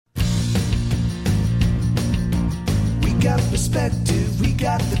perspective, we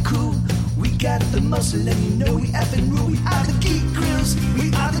got the cool, we got the muscle, and you know we effing rule. We are the Geek Grills,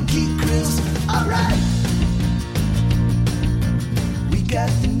 we are the Geek Grills, alright. We got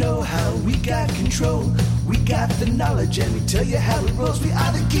the know-how, we got control, we got the knowledge, and we tell you how it rolls. We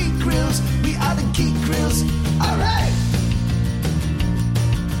are the Geek Grills, we are the Geek Grills, alright.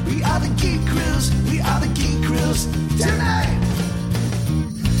 We are the Geek Grills, we are the Geek Grills, tonight.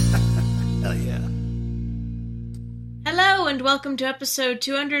 Hell yeah. Hello and welcome to episode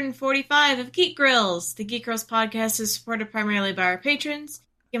 245 of Geek Grills. The Geek Grills podcast is supported primarily by our patrons.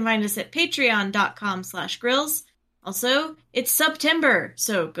 You can find us at patreon.com/grills. Also, it's September,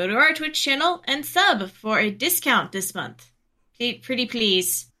 so go to our Twitch channel and sub for a discount this month. Pretty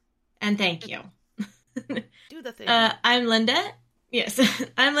please. And thank you. Do the thing. I'm Linda. Yes,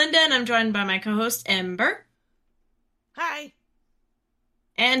 I'm Linda and I'm joined by my co-host Ember. Hi.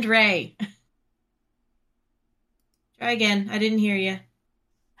 And Ray. Try again. I didn't hear you.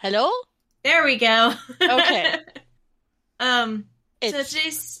 Hello? There we go. Okay. So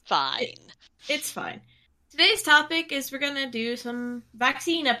today's fine. It's fine. Today's topic is we're gonna do some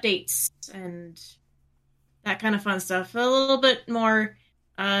vaccine updates and that kind of fun stuff. A little bit more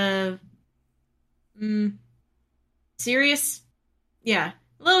serious. Yeah,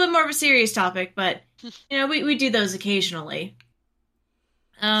 a little bit more of a serious topic, but you know, we do those occasionally.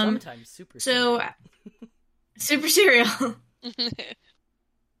 Sometimes super super serial.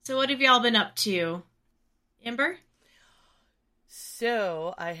 So what have y'all been up to? Amber?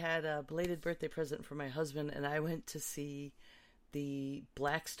 So, I had a belated birthday present for my husband, and I went to see the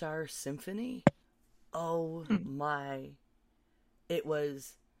Black Star Symphony. Oh my. It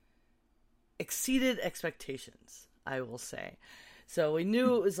was exceeded expectations, I will say. So, we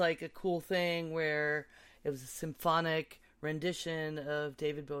knew it was like a cool thing where it was a symphonic rendition of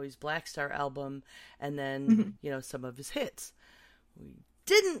David Bowie's Black Star album, and then, you know, some of his hits. We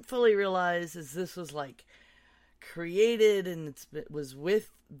didn't fully realize is this was like created and it was with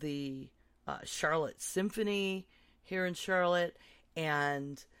the Charlotte Symphony here in Charlotte,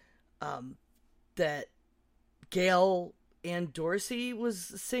 and that Gail Ann Dorsey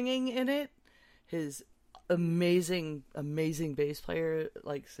was singing in it. His amazing bass player,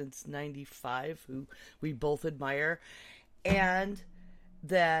 like since '95, who we both admire, and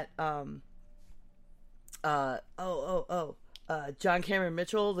that John Cameron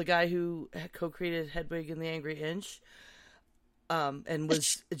Mitchell, the guy who co-created Hedwig and the Angry Inch, and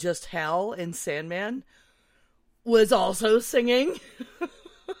was just Hal in Sandman, was also singing.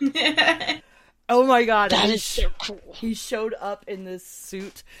 Oh my god. That is so cool. He showed up in this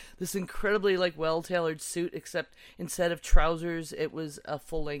suit, this incredibly like well-tailored suit, except instead of trousers, it was a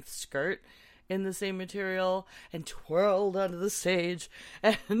full-length skirt in the same material, and twirled onto the stage,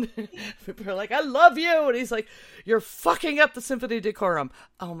 and people are like, I love you, and he's like, you're fucking up the symphony decorum.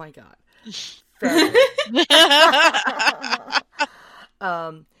 Oh my god.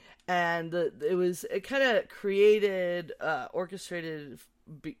 And it kind of created, orchestrated,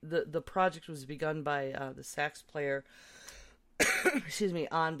 the project was begun by the sax player excuse me,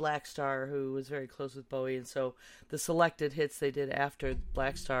 on Black Star, who was very close with Bowie, and so the selected hits they did after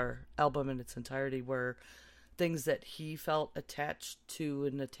Black Star album in its entirety were things that he felt attached to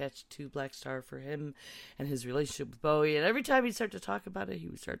Black Star for him and his relationship with Bowie. And every time he'd start to talk about it, he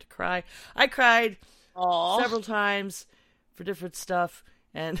would start to cry. I cried several times for different stuff,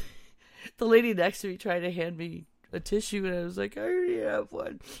 and the lady next to me tried to hand me a tissue, and I was like, I already have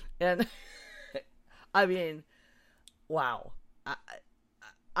one. And I mean, wow.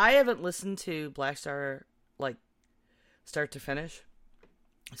 I haven't listened to Black Star, like, start to finish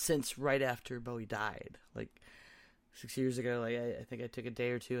since right after Bowie died. Like, 6 years ago, like, I think I took a day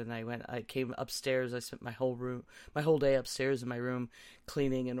or two, and I came upstairs. I spent my whole day upstairs in my room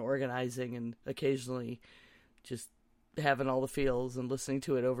cleaning and organizing, and occasionally just having all the feels and listening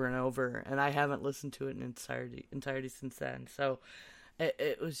to it over and over. And I haven't listened to it in entirety since then. So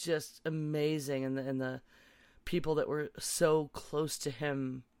it was just amazing, and the people that were so close to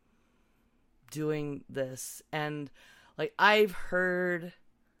him doing this. And like, I've heard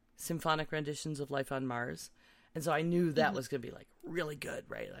symphonic renditions of Life on Mars, and so I knew that was going to be like really good,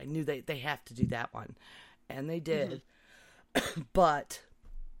 right? I knew they have to do that one, and they did. But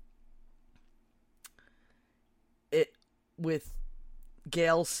it, with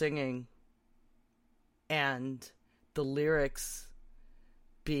Gail singing and the lyrics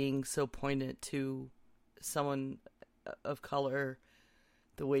being so poignant to someone of color,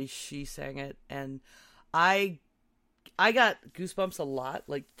 the way she sang it, and I I got goosebumps a lot.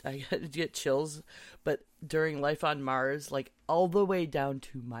 Like, I get chills, but during Life on Mars, like, all the way down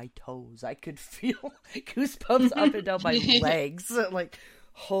to my toes, I could feel goosebumps up and down my legs. Like,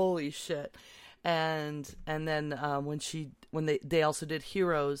 holy shit. And then when they also did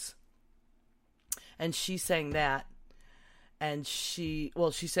Heroes, and she sang that, and she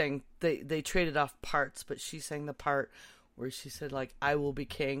sang, they traded off parts, but she sang the part where she said, like, I will be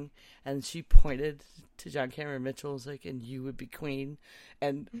king, and she pointed to John Cameron Mitchell and was like, and you would be queen,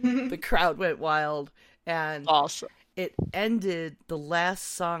 and the crowd went wild, and Awesome. it ended, the last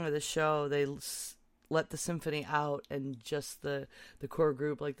song of the show, they let the symphony out, and just the core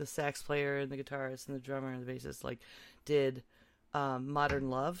group, like the sax player and the guitarist and the drummer and the bassist, like, did Modern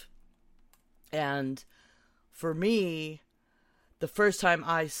Love. And for me, the first time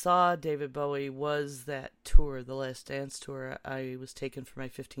I saw David Bowie was that tour, the Last Dance tour. I was taken for my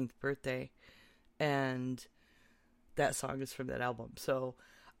 15th birthday, and that song is from that album. So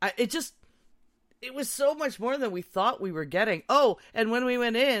it was so much more than we thought we were getting. Oh, and when we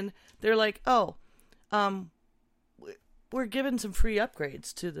went in, they're like, we're given some free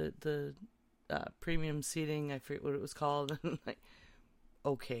upgrades to the premium seating. I forget what it was called. Like,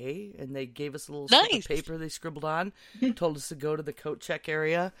 okay. And they gave us a little slip of paper they scribbled on, told us to go to the coat check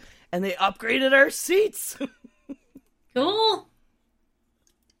area, and they upgraded our seats. Cool.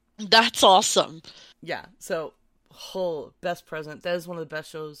 That's awesome. Yeah. So, whole best present. That is one of the best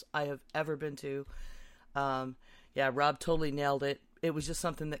shows I have ever been to. Yeah, Rob totally nailed it. It was just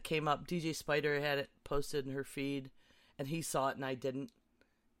something that came up. DJ Spider had it posted in her feed, and he saw it and I didn't.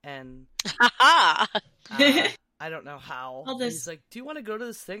 And I don't know how. He's like, do you want to go to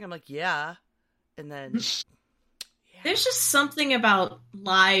this thing? I'm like, yeah. And then there's just something about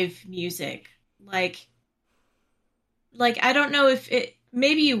live music. Like I don't know if it,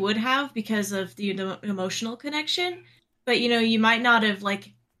 maybe you would have because of the emotional connection, but you might not have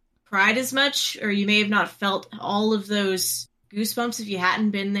like cried as much, or you may have not felt all of those goosebumps if you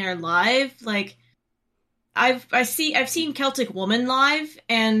hadn't been there live. Like I've seen Celtic Woman live,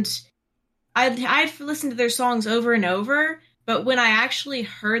 and I'd listened to their songs over and over, but when I actually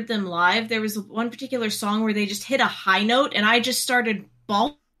heard them live, there was one particular song where they just hit a high note, and I just started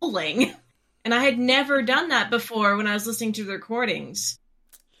bawling. And I had never done that before when I was listening to the recordings.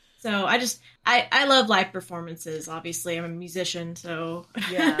 So I love live performances, obviously. I'm a musician, so...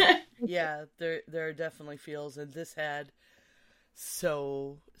 Yeah, there are definitely feels, and this had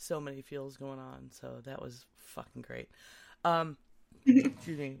so many feels going on, so that was fucking great.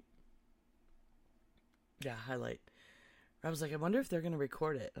 Excuse me. Yeah, highlight. I was like, I wonder if they're going to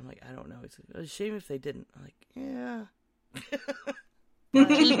record it. I'm like, I don't know. It's a shame if they didn't. I'm like, yeah.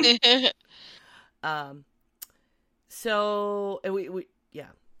 So, and we yeah.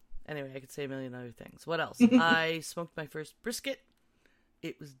 Anyway, I could say a million other things. What else? I smoked my first brisket.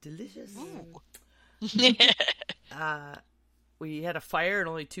 It was delicious. We had a fire and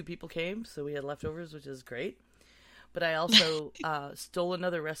only 2 people came, so we had leftovers, which is great. But I also stole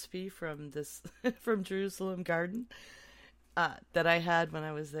another recipe from from Jerusalem Garden that I had when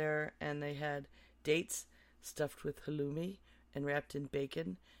I was there, and they had dates stuffed with halloumi and wrapped in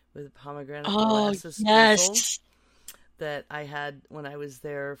bacon with pomegranate molasses streusel that I had when I was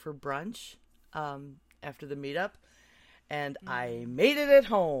there for brunch after the meetup. And I made it at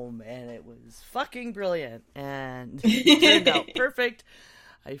home, and it was fucking brilliant, and it turned out perfect.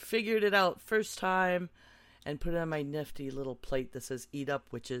 I figured it out first time and put it on my nifty little plate that says "Eat Up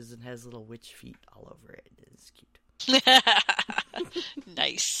Witches" and has little witch feet all over it. It's cute.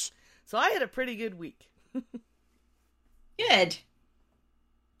 Nice. So I had a pretty good week. Good.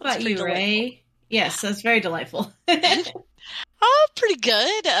 What about you, Ray? Yes, that's very delightful. Oh, pretty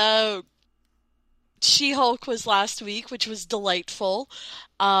good. She-Hulk was last week, which was delightful.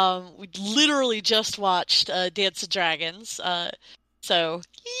 We literally just watched Dance of Dragons. So,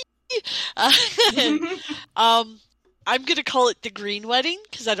 I'm going to call it the Green Wedding,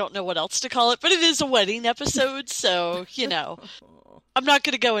 because I don't know what else to call it, but it is a wedding episode, so, I'm not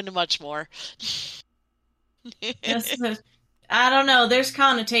going to go into much more. Yes, I don't know. There's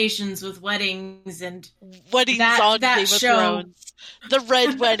connotations with weddings and weddings on Game of Thrones. The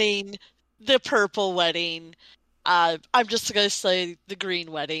red wedding, the purple wedding. I'm just going to say the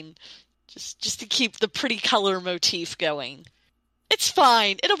green wedding, just to keep the pretty color motif going. It's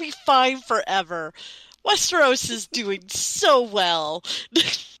fine. It'll be fine forever. Westeros is doing so well.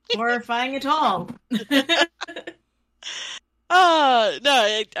 Horrifying at all.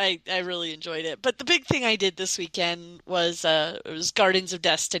 No, I really enjoyed it. But the big thing I did this weekend was it was Gardens of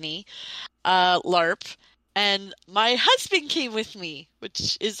Destiny, LARP, And my husband came with me,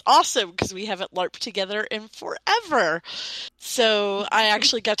 which is awesome because we haven't LARPed together in forever. So I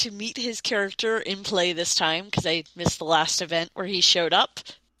actually got to meet his character in play this time because I missed the last event where he showed up.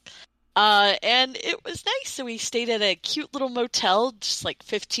 And it was nice. So we stayed at a cute little motel just like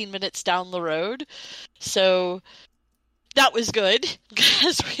 15 minutes down the road. So that was good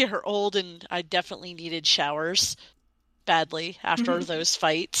because we are old and I definitely needed showers badly after those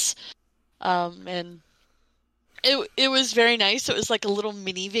fights. And it was very nice. It was like a little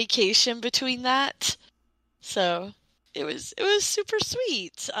mini vacation between that. So it was super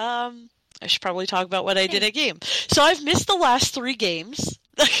sweet. I should probably talk about what I did at game. So I've missed the last 3 games.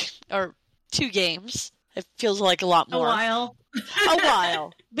 Or 2 games. It feels like a lot more. A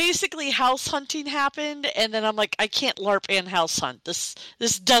while. Basically, house hunting happened, and then I'm like, I can't LARP and house hunt. This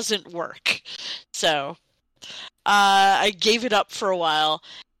doesn't work. So I gave it up for a while.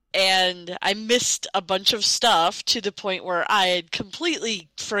 And I missed a bunch of stuff to the point where I had completely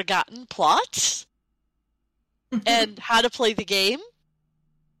forgotten plots and how to play the game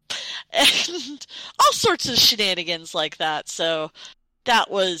and all sorts of shenanigans like that. So that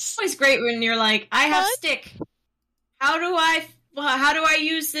was always great when you're like, I have stick. How do I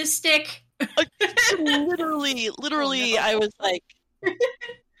use this stick? literally, I was like,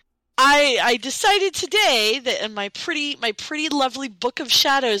 I decided today that in my pretty lovely book of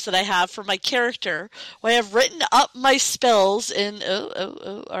shadows that I have for my character, where I have written up my spells in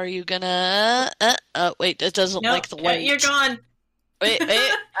are you gonna wait, it doesn't like the light. You're gone. Wait,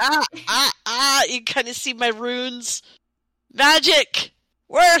 you kind of see my runes. Magic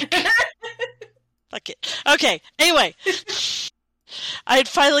work. Fuck it. Okay, anyway. I had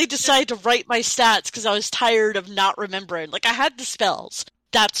finally decided to write my stats because I was tired of not remembering. Like, I had the spells.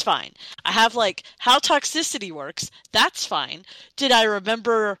 That's fine. I have, like, how toxicity works. That's fine. Did I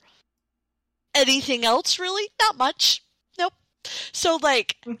remember anything else, really? Not much. Nope. So,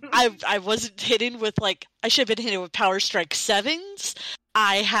 like, I wasn't hidden with, like, I should have been hidden with Power Strike 7s.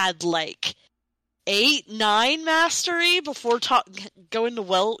 I had, like, 8, 9 mastery before going to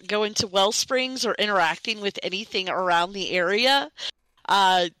Wellsprings or interacting with anything around the area.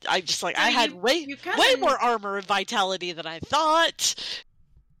 I just, like, I had way more armor and vitality than I thought.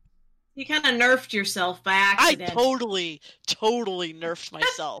 You kind of nerfed yourself by accident. I totally nerfed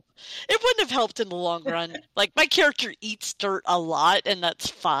myself. It wouldn't have helped in the long run. Like, my character eats dirt a lot, and that's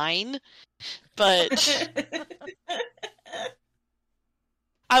fine. But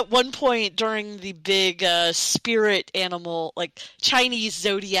at one point during the big spirit animal, like, Chinese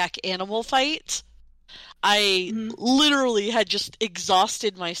zodiac animal fight, I literally had just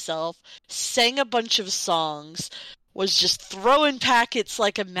exhausted myself, sang a bunch of songs, was just throwing packets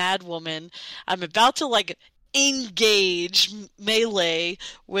like a madwoman. I'm about to, like, engage melee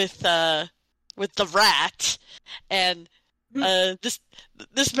with the rat, and the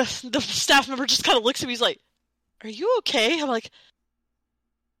staff member just kind of looks at me. He's like, "Are you okay?" I'm like,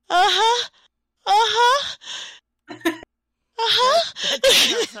 That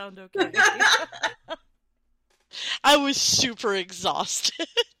does not sound okay. I was super exhausted.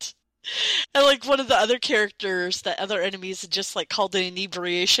 And, like, one of the other characters, the other enemies, had just, like, called an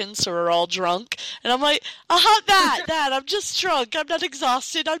inebriation, so we're all drunk. And I'm like, that, I'm just drunk. I'm not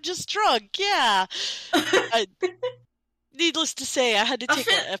exhausted, I'm just drunk, yeah. Needless to say, I had to take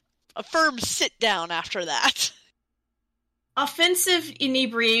a firm sit down after that. Offensive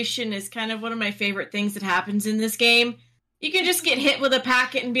inebriation is kind of one of my favorite things that happens in this game. You can just get hit with a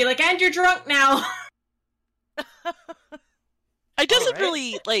packet and be like, and you're drunk now. It doesn't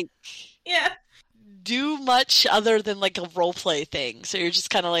really, like, do much other than, like, a roleplay thing. So you're just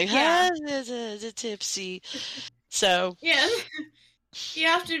kind of like, tipsy. So. Yeah.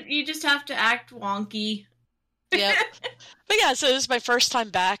 You just have to act wonky. Yep. But yeah, so this is my first time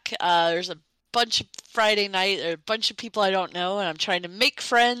back. There's a bunch of Friday night, a bunch of people I don't know, and I'm trying to make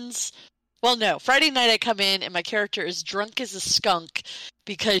friends. Well, no. Friday night I come in, and my character is drunk as a skunk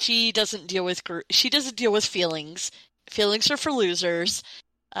because she doesn't deal with feelings. Feelings are for losers.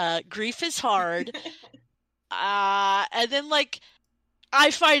 Grief is hard. And then, like,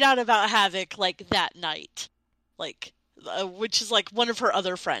 I find out about Havoc, like, that night. Like, which is, like, one of her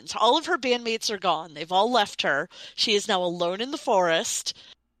other friends. All of her bandmates are gone. They've all left her. She is now alone in the forest.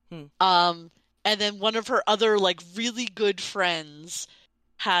 And then one of her other, like, really good friends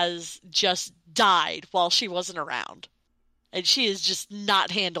has just died while she wasn't around. And she is just not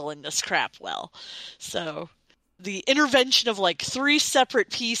handling this crap well. So the intervention of, like, 3 separate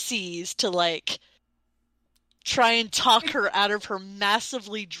PCs to, like, try and talk her out of her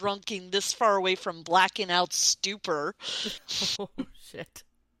massively drunking this far away from blacking out stupor. Oh, shit.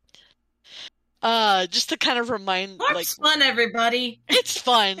 Just to kind of remind, It's fun, everybody. It's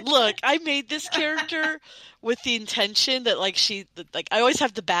fun. Look, I made this character with the intention that, I always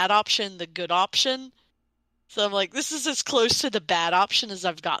have the bad option, the good option. So I'm like, this is as close to the bad option as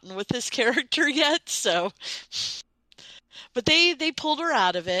I've gotten with this character yet, so... But they pulled her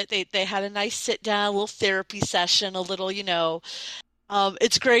out of it. They had a nice sit-down, a little therapy session, a little,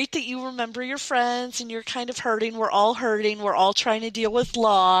 it's great that you remember your friends and you're kind of hurting. We're all hurting. We're all trying to deal with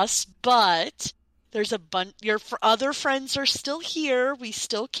loss, but there's a bunch. Your other friends are still here. We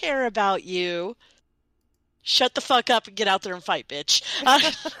still care about you. Shut the fuck up and get out there and fight, bitch. Not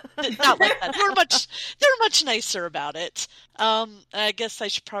like that. They're much nicer about it. I guess I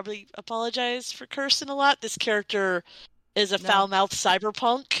should probably apologize for cursing a lot. This character is a foul-mouthed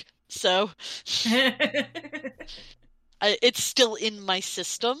cyberpunk, so it's still in my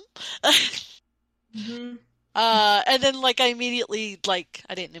system. Mm-hmm. And then, I immediately, I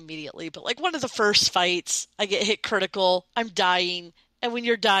didn't immediately, but, one of the first fights, I get hit critical, I'm dying, and when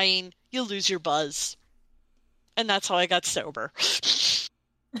you're dying, you lose your buzz. And that's how I got sober. For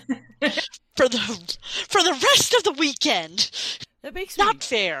the rest of the weekend. That makes not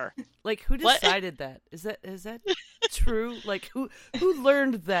fair. Who decided that? Is that true? Who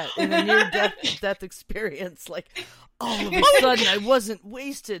learned that in a near-death experience? All of a sudden, I wasn't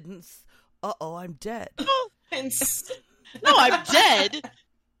wasted, and I'm dead. No, I'm dead.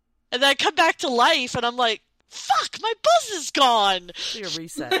 And then I come back to life, and I'm like, fuck, my buzz is gone. You're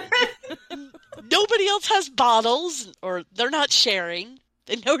reset. Nobody else has bottles, or they're not sharing.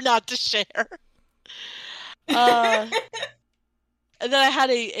 They know not to share. And then I had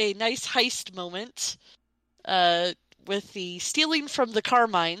a nice heist moment with the stealing from the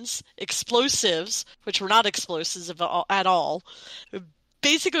Carmines explosives, which were not explosives at all.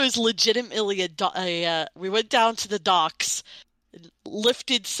 Basically, it was legitimately we went down to the docks,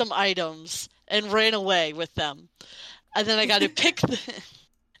 lifted some items, and ran away with them. And then I got to pick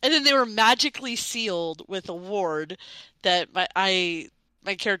and then they were magically sealed with a ward that my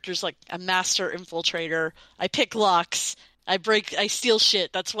character's a master infiltrator. I pick locks. I steal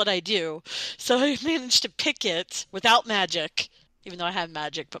shit. That's what I do. So I managed to pick it without magic, even though I have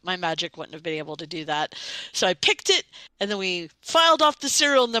magic, but my magic wouldn't have been able to do that. So I picked it, and then we filed off the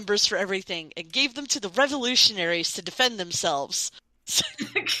serial numbers for everything and gave them to the revolutionaries to defend themselves.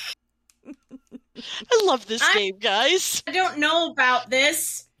 I love this game, guys. I don't know about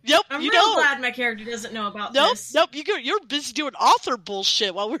this. Yep, I'm real glad my character doesn't know about this. Nope, you're busy doing author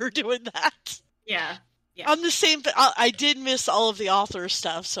bullshit while we were doing that. Yeah. I'm the same. I did miss all of the author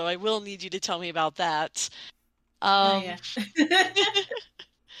stuff, so I will need you to tell me about that. Yeah.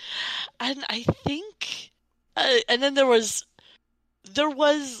 And I think, and then there was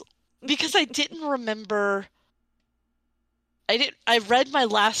because I didn't remember. I read my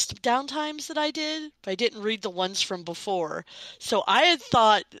last downtimes that I did, but I didn't read the ones from before. So I had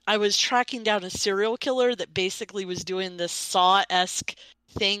thought I was tracking down a serial killer that basically was doing this Saw-esque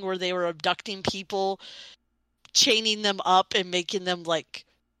thing where they were abducting people, chaining them up and making them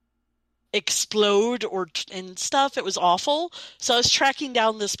explode and stuff. It was awful. So I was tracking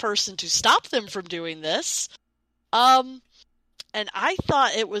down this person to stop them from doing this. And I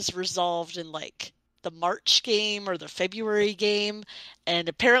thought it was resolved in the March game or the February game, and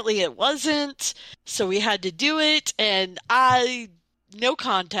apparently it wasn't. So we had to do it, and no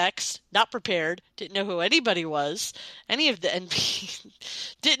context, not prepared, didn't know who anybody was, any of the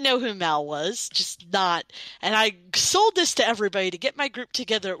NPCs, didn't know who Mal was, just not. And I sold this to everybody to get my group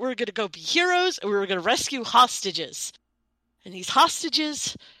together. We were going to go be heroes, and we were going to rescue hostages. And these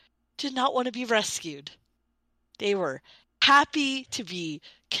hostages did not want to be rescued. They were happy to be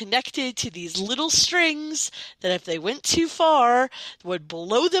connected to these little strings that if they went too far would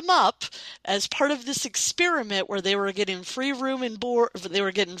blow them up as part of this experiment where they were getting free room and board, they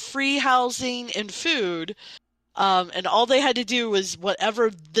were getting free housing and food, and all they had to do was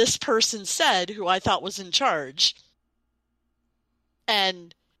whatever this person said, who I thought was in charge.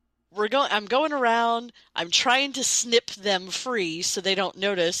 And I'm going around, I'm trying to snip them free so they don't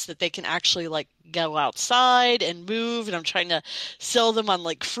notice that they can actually go outside and move, and I'm trying to sell them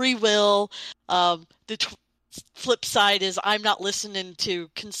on free will. The flip side is I'm not listening to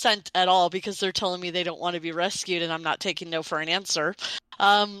consent at all because they're telling me they don't want to be rescued, and I'm not taking no for an answer.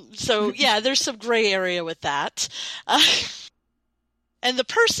 So yeah, there's some gray area with that. And the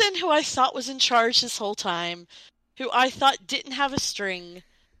person who I thought was in charge this whole time, who I thought didn't have a string,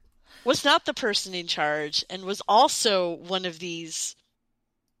 was not the person in charge, and was also one of these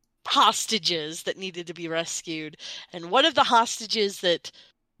hostages that needed to be rescued. And one of the hostages that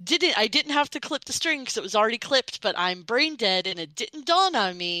I didn't have to clip the string because it was already clipped, but I'm brain dead and it didn't dawn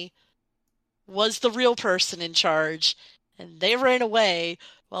on me, was the real person in charge, and they ran away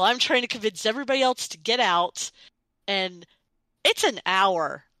while I'm trying to convince everybody else to get out, and it's an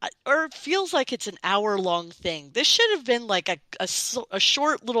hour. Or it feels like it's an hour-long thing. This should have been like a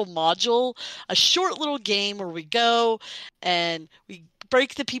short little module, a short little game where we go and we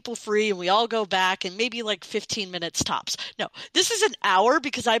break the people free and we all go back and maybe like 15 minutes tops. No, this is an hour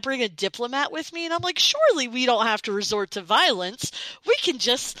because I bring a diplomat with me and I'm like, surely we don't have to resort to violence. We can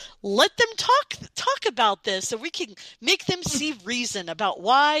just let them talk about this and we can make them see reason about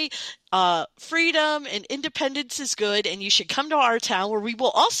why freedom and independence is good and you should come to our town where we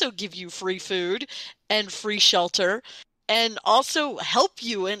will also give you free food and free shelter and also help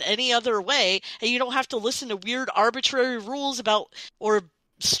you in any other way, and you don't have to listen to weird arbitrary rules about or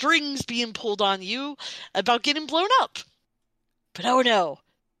strings being pulled on you about getting blown up. But oh no,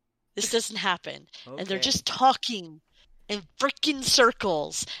 this doesn't happen. Okay. And they're just talking in freaking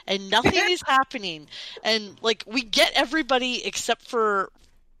circles and nothing is happening. And like we get everybody except for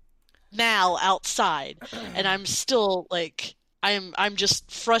Mal outside, and I'm still like I'm just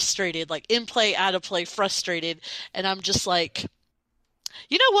frustrated, like in play, out of play, frustrated, and I'm just like,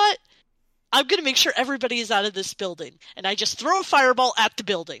 you know what? I'm gonna make sure everybody is out of this building, and I just throw a fireball at the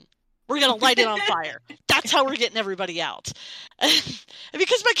building. We're gonna light it on fire. That's how we're getting everybody out. And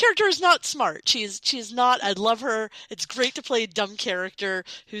because my character is not smart, she is not. I love her. It's great to play a dumb character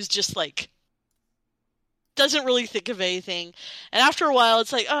who's just like doesn't really think of anything. And after a while,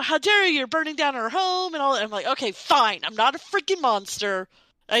 it's like, oh, how dare you, you're burning down our home and all that. I'm like, okay, fine. I'm not a freaking monster.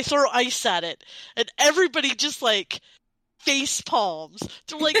 I throw ice at it. And everybody just like face palms.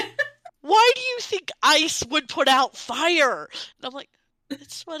 They're like, why do you think ice would put out fire? And I'm like,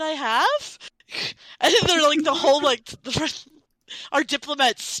 it's what I have. And then they're like the whole like our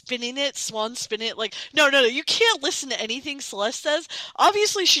diplomat spinning it, Swan spinning it, like, no, you can't listen to anything Celeste says.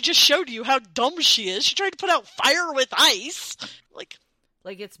 Obviously, she just showed you how dumb she is. She tried to put out fire with ice. Like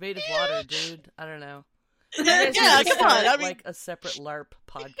it's made of water, dude. I don't know. Yeah, come on. I mean, like a separate LARP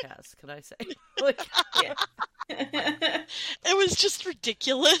podcast, can I say? It was just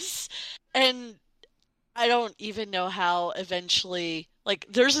ridiculous. And I don't even know how eventually, like,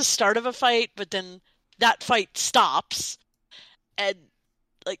 there's a start of a fight, but then that fight stops. And,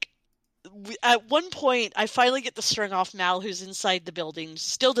 like, at one point, I finally get the string off Mal, who's inside the building,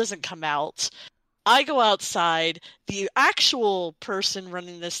 still doesn't come out. I go outside, the actual person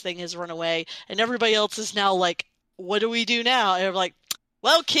running this thing has run away, and everybody else is now like, what do we do now? And I'm like,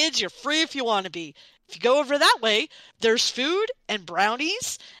 well, kids, you're free if you want to be. If you go over that way, there's food and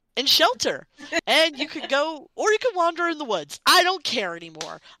brownies and shelter. And you could go, or you could wander in the woods. I don't care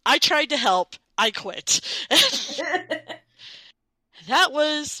anymore. I tried to help. I quit. That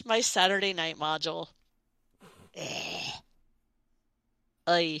was my Saturday night module.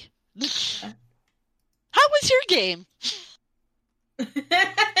 Ay. How was your game?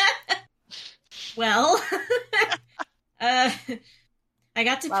 Well, I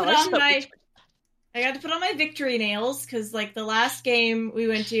got to put on my victory nails because, like, the last game we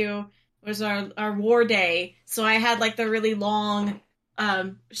went to was our war day, so I had like the really long,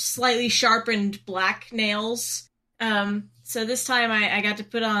 slightly sharpened black nails. So this time I got to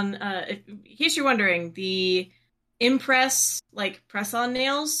put on, in case you're wondering, the Impress, like, press-on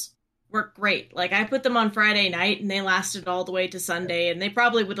nails work great. Like, I put them on Friday night, and they lasted all the way to Sunday, and they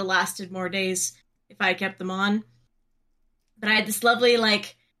probably would have lasted more days if I kept them on. But I had this lovely,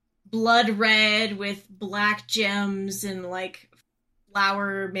 like, blood red with black gems and, like,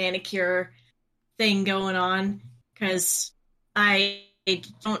 flower manicure thing going on, because I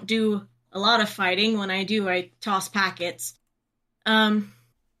don't do a lot of fighting. When I do, I toss packets.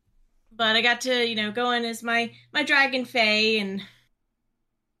 But I got to, go in as my Dragon Fae and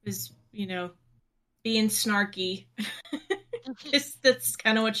was, being snarky. That's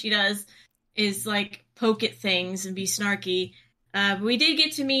kind of what she does, is, like, poke at things and be snarky. But we did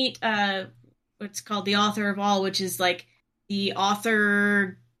get to meet what's called the Author of All, which is, like, the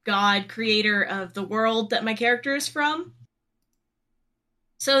author, god, creator of the world that my character is from.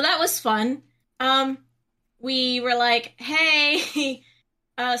 So that was fun. We were like, hey,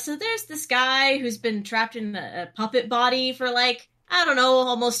 so there's this guy who's been trapped in a puppet body for, like, I don't know,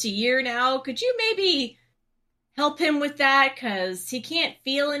 almost a year now. Could you maybe help him with that? Because he can't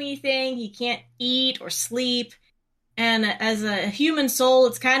feel anything. He can't eat or sleep. And as a human soul,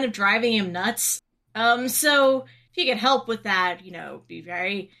 it's kind of driving him nuts. So if you could help with that, be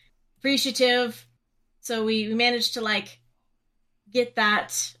very appreciative. So we managed to, like, get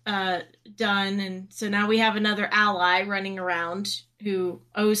that done. And so now we have another ally running around who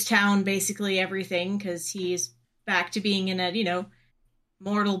owes town basically everything because he's back to being in a,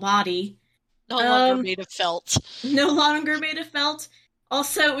 mortal body. No longer made of felt. No longer made of felt.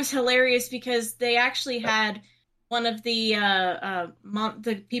 Also, it was hilarious because they actually had one of the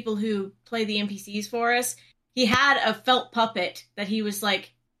people who play the NPCs for us. He had a felt puppet that he was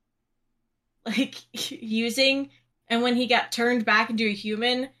like using, and when he got turned back into a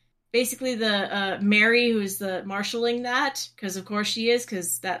human, basically the Mary, who's the marshalling that, because of course she is,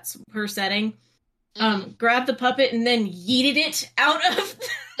 because that's her setting, grabbed the puppet and then yeeted it out of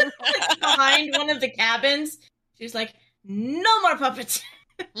like, behind one of the cabins. She was like, "No more puppets."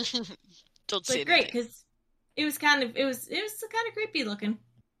 Don't say great, because it was kind of creepy looking.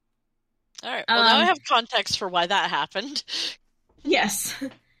 All right. Well, now I have context for why that happened. Yes.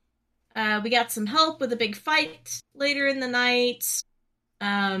 We got some help with a big fight later in the night.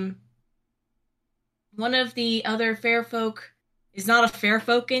 One of the other fair folk is not a fair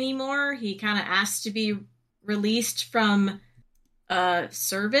folk anymore. He kind of asked to be released from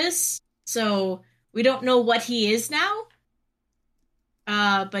service. So we don't know what he is now.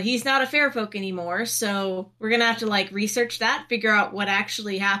 But he's not a fair folk anymore. So we're going to have to like research that, figure out what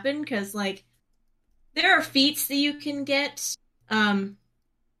actually happened. Cause like there are feats that you can get,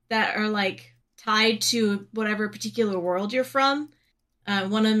 that are like tied to whatever particular world you're from.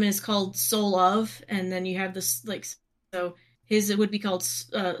 One of them is called Soul of, and then you have this like, so it would be called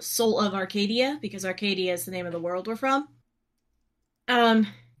Soul of Arcadia, because Arcadia is the name of the world we're from.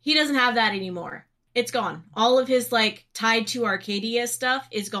 He doesn't have that anymore. It's gone. All of his like tied to Arcadia stuff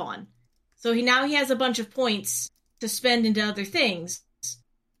is gone. So he has a bunch of points to spend into other things.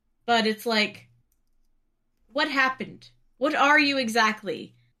 But it's like, what happened? What are you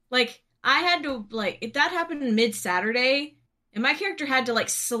exactly? Like, I had to, like, if that happened mid-Saturday, and my character had to, like,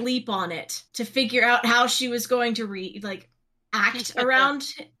 sleep on it to figure out how she was going to, act around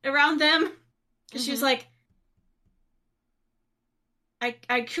them. Because she was like,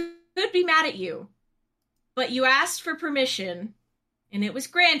 I could be mad at you, but you asked for permission, and it was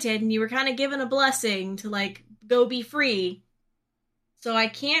granted, and you were kind of given a blessing to, like, go be free. So I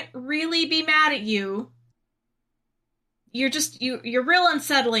can't really be mad at you. You're real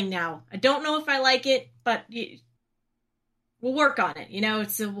unsettling now. I don't know if I like it, but we'll work on it. You know,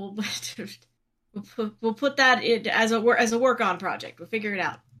 we'll put that as a work on project. We'll figure it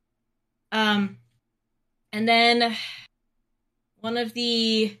out. And then one of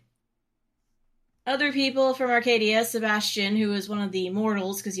the other people from Arcadia, Sebastian, who is one of the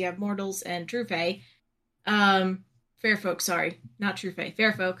mortals, because you have mortals and true fae, fair folk, sorry, not true fae,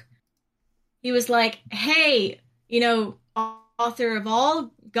 fair folk. He was like, "Hey, you know, author of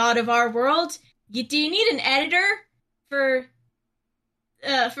all, god of our world, do you need an editor for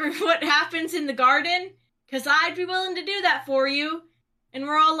what happens in the garden? Because I'd be willing to do that for you." And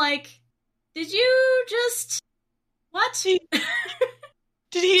we're all like, "Did you just what?"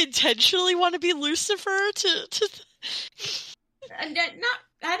 Did he intentionally want to be Lucifer? I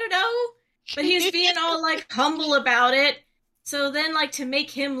don't know, but he was being all like humble about it. So then, like, to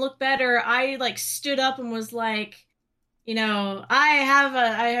make him look better, I like stood up and was like, you know, I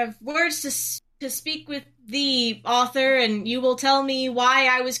have words to speak with the author, and you will tell me why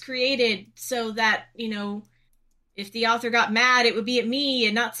I was created, so that, you know, if the author got mad, it would be at me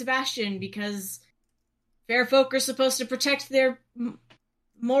and not Sebastian, because fair folk are supposed to protect their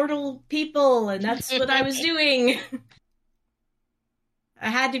mortal people, and that's what I was doing. I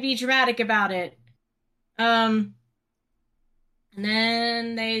had to be dramatic about it. And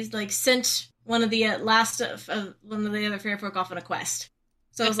then they like sent one of the one of the other fair folk off on a quest.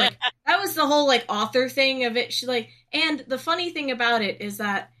 So I was like, that was the whole like author thing of it. She like, and the funny thing about it is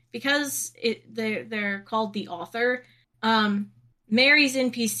that because they're called the author, Mary's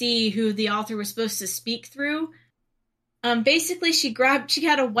NPC, who the author was supposed to speak through, basically she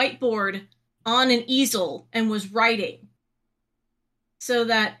had a whiteboard on an easel and was writing. So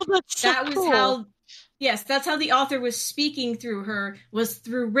that was cool. How, yes, that's how the author was speaking through her, was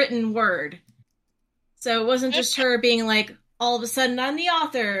through written word. So it wasn't just her being like, all of a sudden, I'm the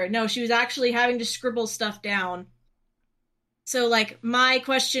author. No, she was actually having to scribble stuff down. So, like, my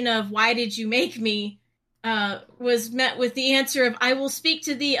question of why did you make me was met with the answer of, I will speak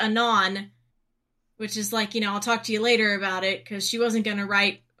to thee anon, which is like, you know, I'll talk to you later about it, because she wasn't going to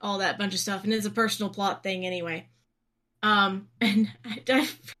write all that bunch of stuff, and it's a personal plot thing anyway. And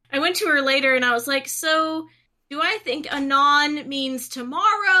I went to her later, and I was like, so do I think anon means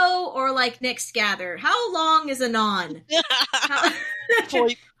tomorrow or like next gather? How long is anon?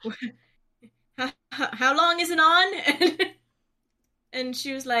 How long is anon? And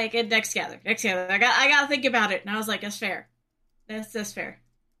she was like, next gather. I gotta think about it. And I was like, that's fair. That's fair.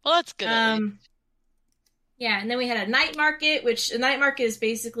 Well, that's good. Yeah, and then we had a night market, which a night market is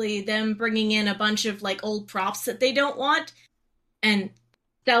basically them bringing in a bunch of like old props that they don't want and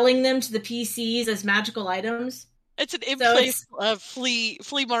selling them to the PCs as magical items. It's an in-place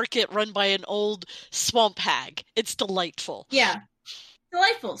flea market run by an old swamp hag. It's delightful. Yeah,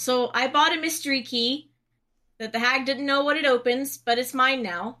 delightful. So I bought a mystery key that the hag didn't know what it opens, but it's mine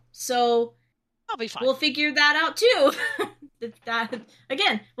now. So I'll be fine. We'll figure that out too.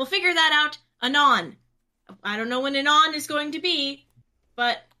 Again, we'll figure that out anon. I don't know when anon is going to be,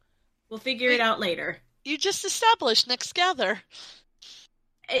 but we'll figure it out later. You just established next gather.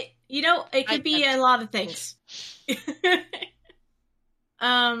 It could be a lot of things.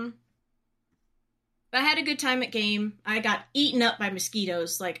 I had a good time at game. I got eaten up by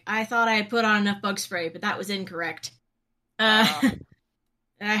mosquitoes. Like, I thought I had put on enough bug spray, but that was incorrect. I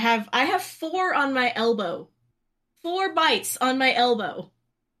have 4 on my elbow. 4 bites on my elbow.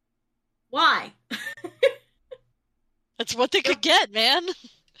 Why? That's what they could get, man.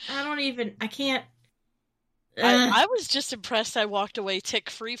 I can't. I was just impressed I walked away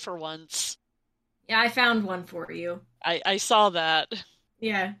tick-free for once. Yeah, I found one for you. I saw that.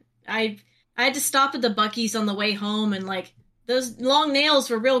 Yeah, I had to stop at the Buc-ee's on the way home, and like those long nails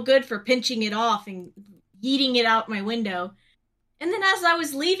were real good for pinching it off and yeeting it out my window. And then as I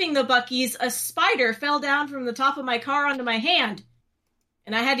was leaving the Buc-ee's, a spider fell down from the top of my car onto my hand,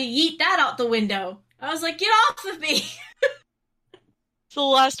 and I had to yeet that out the window. I was like, "Get off of me!" So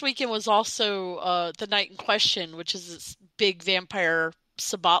last weekend was also the night in question, which is this big vampire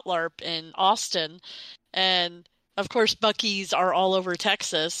Sabbat LARP in Austin. And, of course, Buc-ee's are all over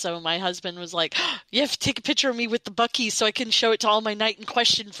Texas. So my husband was like, you have to take a picture of me with the Buc-ee's so I can show it to all my night in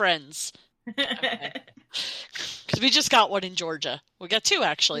question friends. Because we just got one in Georgia. We got 2,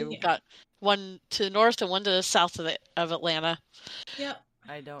 actually. We got one to the north and one to the south of Atlanta. Yep.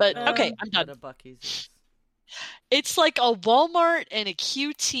 I don't but, know okay, I'm done. what a Buc-ee's is. It's like a Walmart and a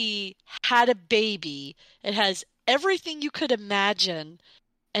QT had a baby. It has everything you could imagine,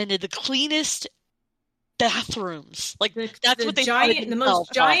 and the cleanest bathrooms. Like that's what they giant, the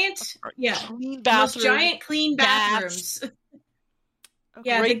most giant, clean bathrooms, most giant clean bathrooms.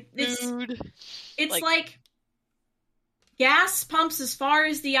 Great food. It's like gas pumps as far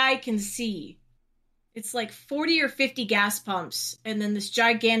as the eye can see. It's like 40 or 50 gas pumps, and then this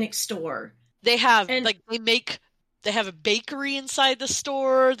gigantic store. They have they have a bakery inside the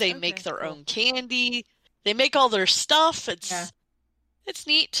store. They make their own candy. They make all their stuff. It's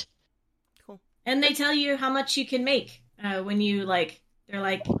neat. Cool. And they tell you how much you can make when you they're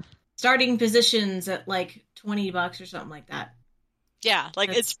like starting positions at like $20 or something like that. Yeah,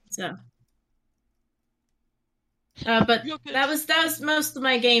 it's so. But that was most of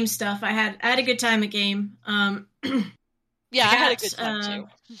my game stuff. I had a good time at game. Yeah, I had a good time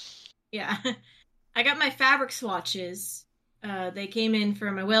too. Yeah, I got my fabric swatches. They came in for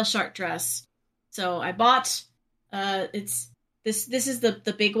my whale shark dress, so I bought. This is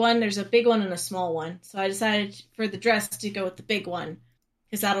the big one. There's a big one and a small one, so I decided for the dress to go with the big one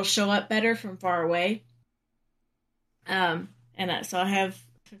because that'll show up better from far away. So I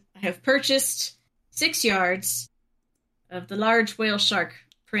have purchased 6 yards of the large whale shark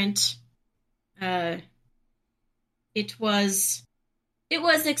print. It was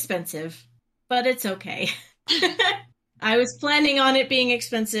expensive, but it's okay. I was planning on it being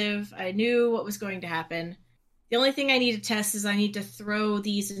expensive. I knew what was going to happen. The only thing I need to test is I need to throw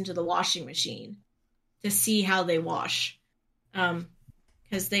these into the washing machine to see how they wash.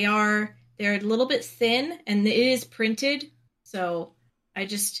 Because they're a little bit thin and it is printed. So I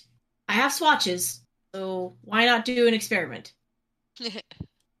have swatches. So why not do an experiment?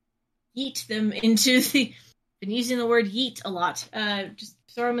 Yeet them into the... Been using the word yeet a lot. Just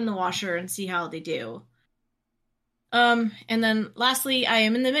throw them in the washer and see how they do. And then lastly, I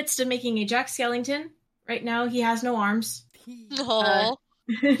am in the midst of making a Jack Skellington. Right now, he has no arms. Little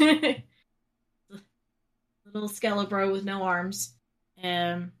Skelebro with no arms.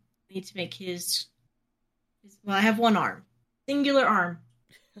 I need to make his. Well, I have one arm, singular arm,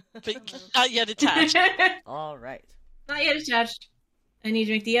 but not yet attached. All right, not yet attached. I need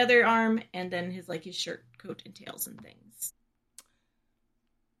to make the other arm, and then his shirt, coat, and tails and things.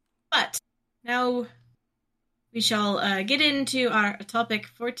 But now we shall get into our topic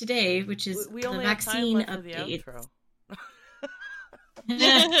for today, which is we the only vaccine have time left update. for the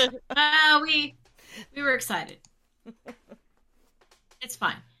outro. We were excited. It's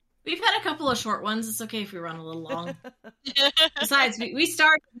fine. We've had a couple of short ones. It's okay if we run a little long. Besides, we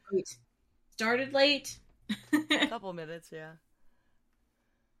started late. Started late. A couple minutes, yeah.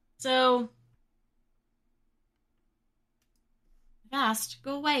 So, fast,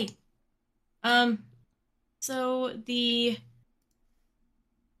 go away. So let's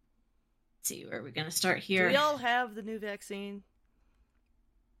see, where are we going to start here? Do we all have the new vaccine?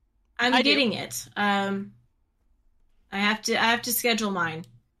 I'm getting it. I have to schedule mine,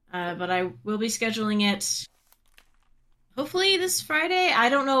 but I will be scheduling it hopefully this Friday. I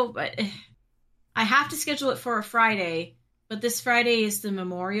don't know, but I have to schedule it for a Friday. But this Friday is the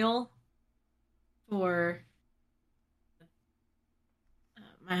memorial for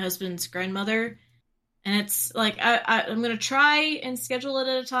my husband's grandmother, and it's like I'm gonna try and schedule it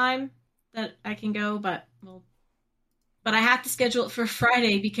at a time that I can go, but I have to schedule it for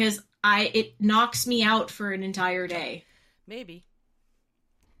Friday because it knocks me out for an entire day. Maybe.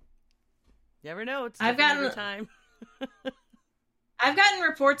 Never know. It's I've gotten time. I've gotten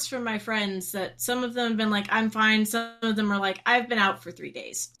reports from my friends that some of them have been like, I'm fine. Some of them are like, I've been out for 3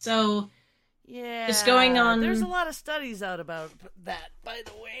 days. So, yeah, just going on. There's a lot of studies out about that, by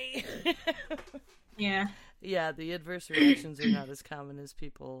the way. Yeah. Yeah, the adverse reactions are not as common as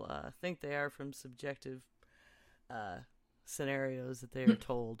people think they are from subjective scenarios that they are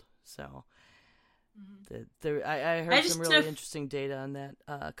told. So, I heard some really interesting data on that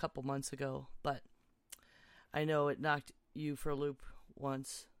a couple months ago, but I know it knocked you for a loop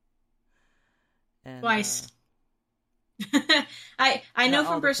once. And, twice. I know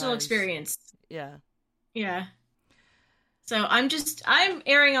from personal experience. Yeah. Yeah. So I'm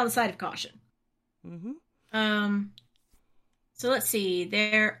erring on the side of caution. Mm-hmm. So let's see.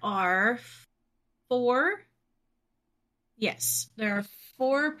 There are 4. Yes, there are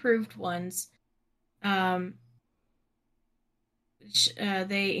 4 approved ones. They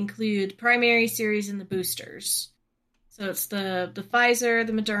include primary series and the boosters. So it's the Pfizer,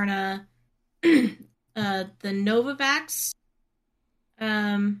 the Moderna, the Novavax,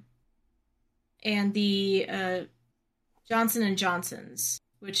 and the Johnson & Johnson's,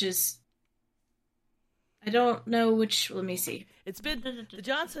 which is, I don't know which, let me see. It's been, the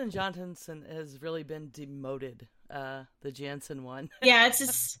Johnson & Johnson has really been demoted, the Janssen one. Yeah,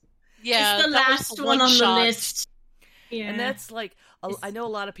 it's the last one on the list. Yeah. And that's like, I know a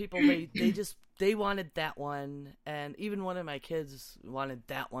lot of people, they wanted that one, and even one of my kids wanted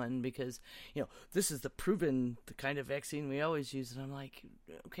that one because, this is the kind of vaccine we always use. And I'm like,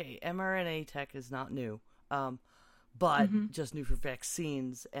 okay, mRNA tech is not new, but just new for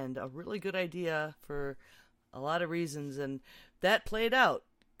vaccines, and a really good idea for a lot of reasons. And that played out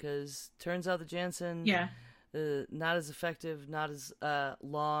because turns out the Janssen, not as effective, not as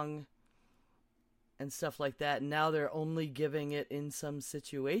long, and stuff like that. And now they're only giving it in some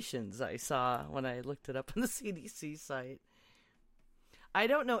situations, I saw when I looked it up on the CDC site. I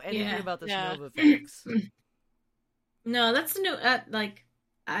don't know anything about this Novavax. No, that's the new, that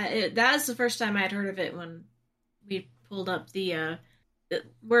is the first time I had heard of it when we pulled up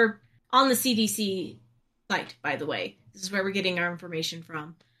we're on the CDC site, by the way. This is where we're getting our information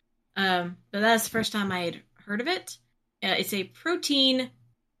from. But that's the first time I had heard of it. It's a protein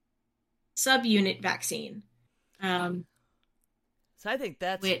subunit vaccine. So I think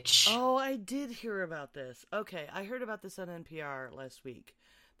that's... Oh, I did hear about this. Okay, I heard about this on NPR last week.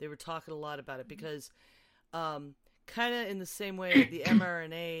 They were talking a lot about it because kind of in the same way the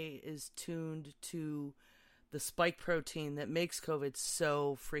mRNA is tuned to the spike protein that makes COVID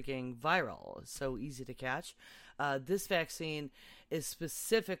so freaking viral, so easy to catch. This vaccine is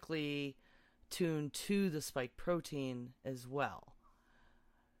specifically tuned to the spike protein as well,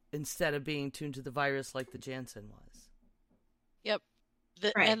 instead of being tuned to the virus like the Janssen was. Yep.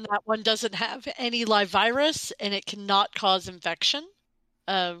 And that one doesn't have any live virus, and it cannot cause infection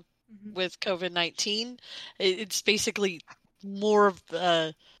with COVID-19. It's basically more of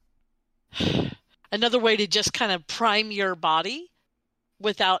another way to just kind of prime your body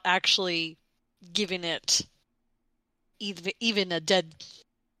without actually giving it even a dead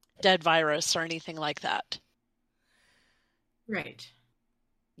virus or anything like that. Right.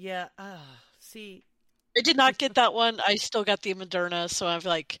 Yeah, see... I did not get that one. I still got the Moderna, so I have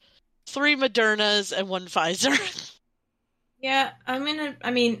 3 Modernas and 1 Pfizer. Yeah, when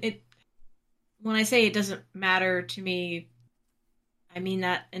I say it doesn't matter to me, I mean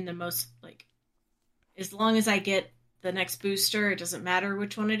that in the most, as long as I get the next booster, it doesn't matter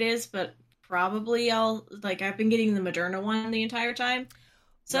which one it is, but probably I've been getting the Moderna one the entire time.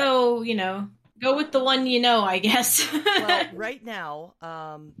 So, go with the one I guess. Well, right now,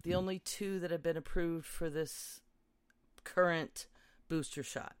 the only 2 that have been approved for this current booster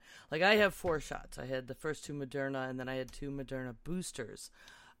shot. I have 4 shots. I had the first 2 Moderna, and then I had 2 Moderna boosters.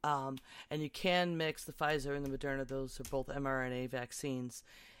 And you can mix the Pfizer and the Moderna. Those are both mRNA vaccines.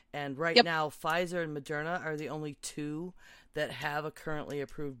 And right now, Pfizer and Moderna are the only two that have a currently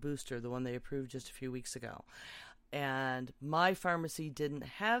approved booster, the one they approved just a few weeks ago. And my pharmacy didn't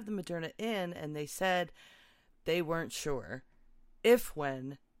have the Moderna in, and they said they weren't sure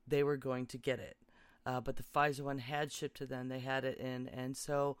when they were going to get it. But the Pfizer one had shipped to them. They had it in, and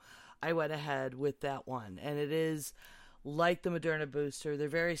so I went ahead with that one. And it is like the Moderna booster. They're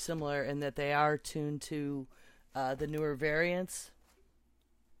very similar in that they are tuned to the newer variants,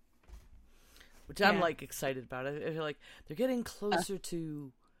 which I'm like excited about. I feel like they're getting closer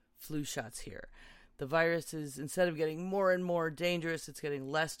to flu shots here. The virus is, instead of getting more and more dangerous, it's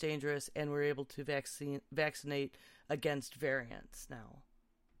getting less dangerous, and we're able to vaccinate against variants now.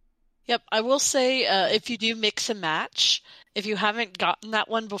 Yep, I will say if you do mix and match, if you haven't gotten that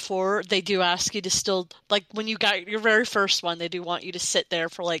one before, they do ask you to still, like when you got your very first one, they do want you to sit there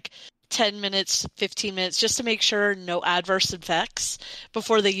for like 10 minutes, 15 minutes, just to make sure no adverse effects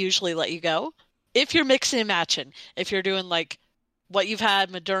before they usually let you go. If you're mixing and matching, if you're doing like what you've had,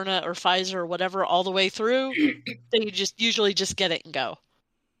 Moderna or Pfizer or whatever, all the way through, then you just usually just get it and go.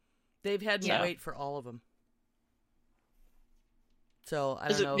 They've had me wait for all of them. So I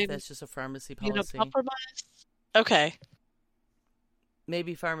don't know if that's just a pharmacy policy. Compromise? Okay.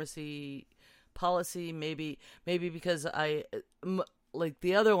 Maybe pharmacy policy, maybe because like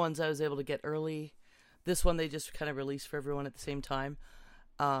the other ones I was able to get early. This one they just kind of released for everyone at the same time.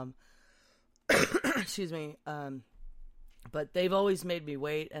 Excuse me. But they've always made me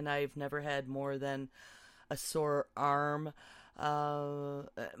wait, and I've never had more than a sore arm.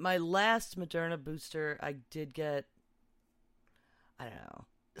 My last Moderna booster, I did get, I don't know,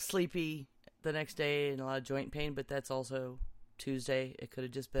 sleepy the next day and a lot of joint pain, but that's also Tuesday. It could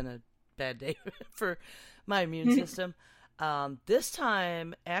have just been a bad day for my immune system. This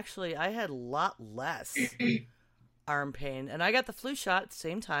time, actually, I had a lot less arm pain, and I got the flu shot at the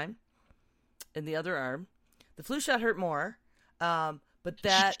same time in the other arm. The flu shot hurt more, but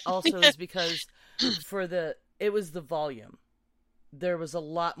that also is because it was the volume. There was a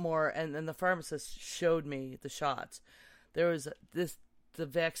lot more, and the pharmacist showed me the shots. There was the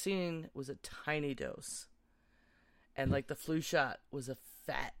vaccine was a tiny dose, and like the flu shot was a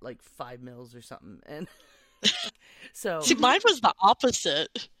fat, like 5 mils or something. And so, see, mine was the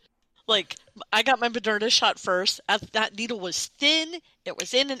opposite. Like, I got my Moderna shot first. That needle was thin. It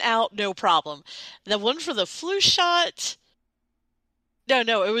was in and out, no problem. The one for the flu shot,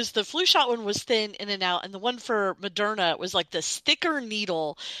 no, it was the flu shot one was thin, in and out, and the one for Moderna was like this thicker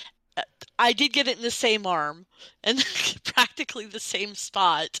needle. I did get it in the same arm and practically the same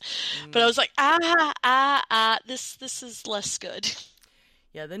spot, but I was like, this is less good.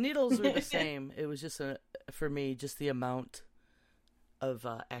 Yeah, the needles were the same. It was just for me, just the amount of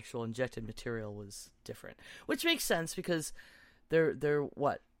actual injected material was different, which makes sense because they're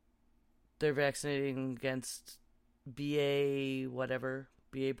vaccinating against BA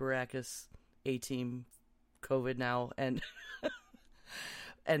Baracus, A-team COVID now, and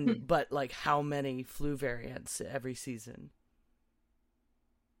but like how many flu variants every season?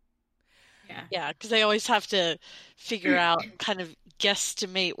 Yeah, because they always have to figure out, kind of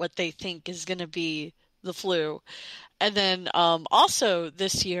guesstimate what they think is going to be the flu. And then also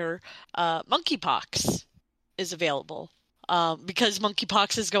this year, monkeypox is available because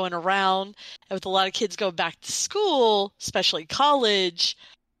monkeypox is going around, and with a lot of kids going back to school, especially college,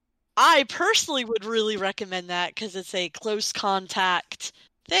 I personally would really recommend that because it's a close contact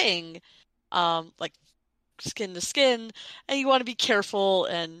thing, like skin to skin, and you want to be careful,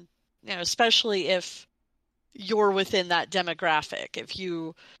 and especially if you're within that demographic. If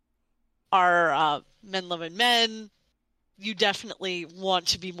you are men loving men, you definitely want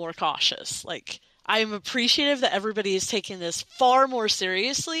to be more cautious. Like, I am appreciative that everybody is taking this far more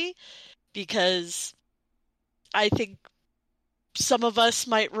seriously, because I think some of us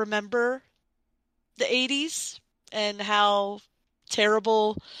might remember the 80s and how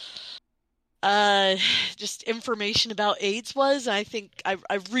terrible just information about AIDS was. And I think I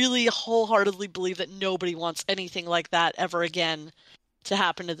really wholeheartedly believe that nobody wants anything like that ever again to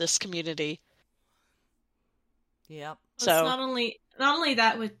happen to this community. Yep. So it's not only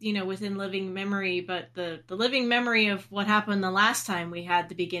that with within living memory, but the living memory of what happened the last time we had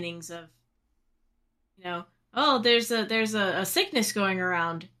the beginnings of there's a sickness going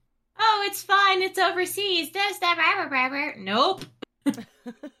around. Oh, it's fine, it's overseas. Nope.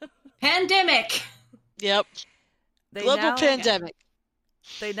 Pandemic. Yep. Global pandemic.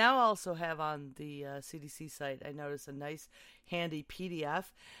 They now also have on the CDC site, I noticed, a nice handy PDF,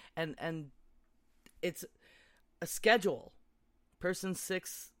 and it's a schedule. Person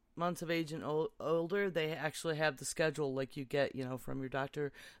 6 months of age and older, they actually have the schedule like you get, from your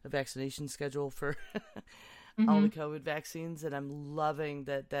doctor, a vaccination schedule for all the COVID vaccines. And I'm loving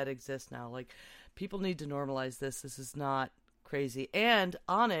that exists now. Like, people need to normalize this. This is not crazy. And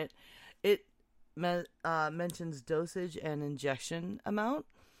on it mentions dosage and injection amount.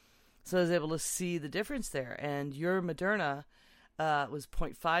 So I was able to see the difference there. And your Moderna was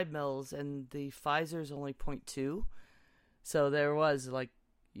 0.5 mils and the Pfizer's only 0.2. So there was, like,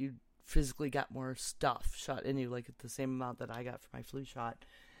 you physically got more stuff shot in you, like at the same amount that I got for my flu shot.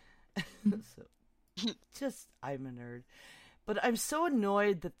 So, I'm a nerd. But I'm so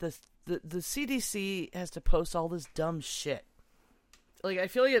annoyed that the CDC has to post all this dumb shit. Like, I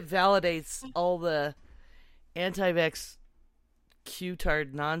feel like it validates all the anti-vax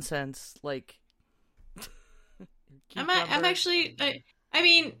Q-tard nonsense. Like, I'm actually. I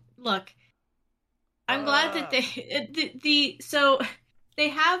mean, look. I'm glad that so they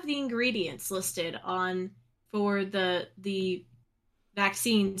have the ingredients listed for the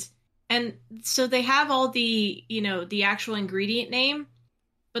vaccines, and so they have all the the actual ingredient name,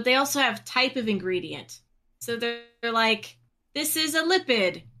 but they also have type of ingredient. So they're like, this is a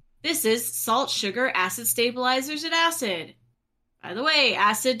lipid. This is salt, sugar, acid stabilizers, and acid. By the way,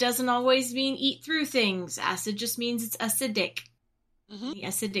 acid doesn't always mean eat through things. Acid just means it's acidic. The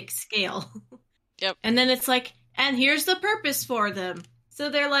acidic scale. Yep. And then it's like, and here's the purpose for them. So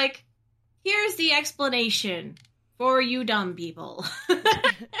they're like, here's the explanation for you dumb people.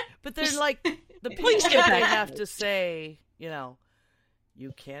 But they're like, the police they have to say,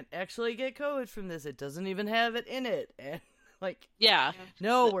 you can't actually get COVID from this. It doesn't even have it in it. And like, yeah.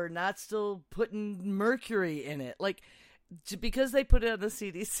 No, we're not still putting mercury in it. Like, because they put it on the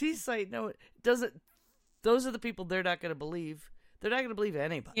CDC site, no, it doesn't. Those are the people they're not going to believe. They're not going to believe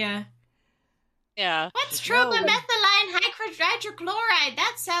anybody. Yeah. Yeah. What's tropymethyline hydrochloride?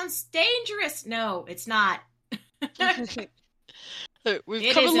 That sounds dangerous. No, it's not.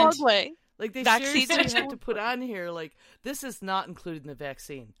 We've come a long way. Like, they seriously have to put on here, like, this is not included in the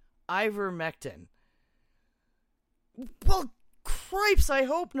vaccine. Ivermectin. Well, cripes, I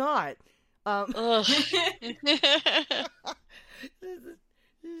hope not. You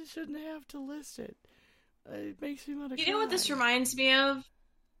shouldn't have to list it. It makes me want to cry. You know what this reminds me of?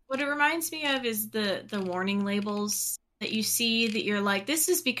 What it reminds me of is the warning labels that you see that you're like, this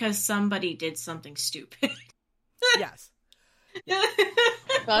is because somebody did something stupid. Yes.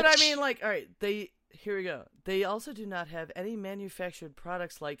 But I mean, like, all right, here we go. They also do not have any manufactured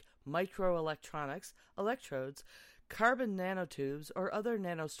products like microelectronics, electrodes, carbon nanotubes, or other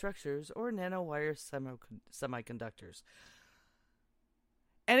nanostructures or nanowire semiconductors.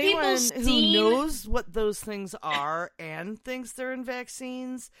 Anyone who knows what those things are and thinks they're in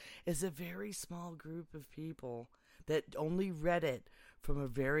vaccines is a very small group of people that only read it from a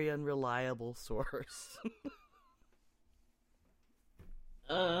very unreliable source.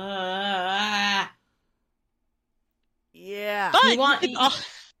 Yeah. But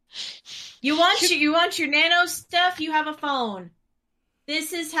you want your nano stuff, you have a phone.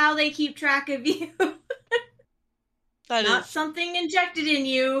 This is how they keep track of you. Not something injected in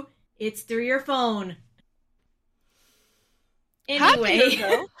you. It's through your phone. Anyway.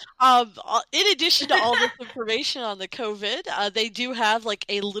 In addition to all this information on the COVID, they do have like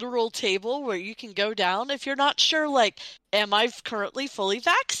a literal table where you can go down if you're not sure, like, am I currently fully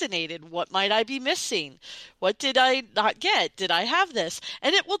vaccinated? What might I be missing? What did I not get? Did I have this?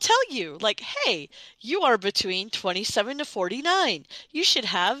 And it will tell you, like, hey, you are between 27 to 49. You should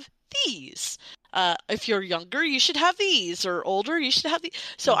have these. If you're younger, you should have these, or older, you should have these.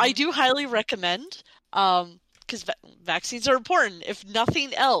 So I do highly recommend, because vaccines are important. If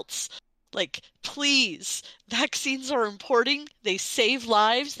nothing else, like, please, vaccines are important. They save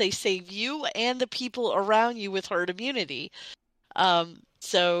lives. They save you and the people around you with herd immunity.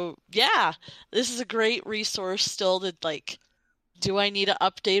 So yeah, this is a great resource still to, like, do I need an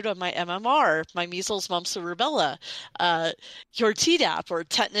update on my MMR, my measles, mumps, or rubella, your Tdap, or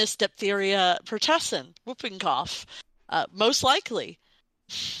tetanus, diphtheria, pertussin, whooping cough? Most likely.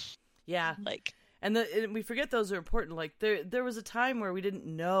 Yeah. Like, and we forget those are important. Like, there was a time where we didn't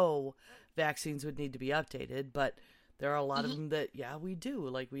know vaccines would need to be updated, but there are a lot of them that, yeah, we do.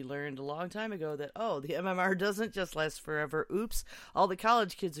 Like, we learned a long time ago that, oh, the MMR doesn't just last forever. Oops, all the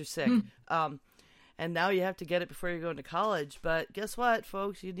college kids are sick. And now you have to get it before you go into college. But guess what,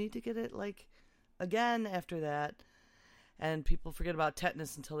 folks? You need to get it, like, again after that. And people forget about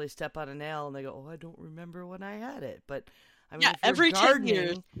tetanus until they step on a nail and they go, oh, I don't remember when I had it. But, I mean, yeah, if you're every 10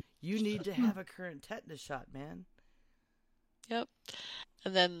 years, you need to have a current tetanus shot, man. Yep.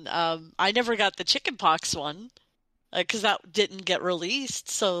 And then I never got the chickenpox one. because that didn't get released.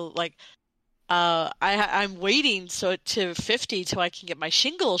 So like, I'm waiting to 50 till I can get my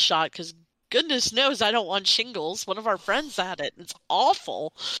shingles shot, because goodness knows I don't want shingles. One of our friends had it. It's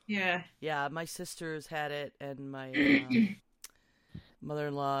awful. Yeah. Yeah, my sister's had it, and my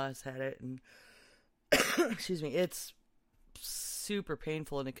mother-in-law has had it, and excuse me, it's super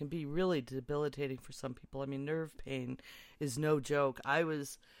painful, and it can be really debilitating for some people. I mean, nerve pain is no joke. I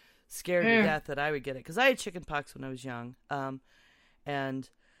was scared to death that I would get it, because I had chickenpox when I was young, and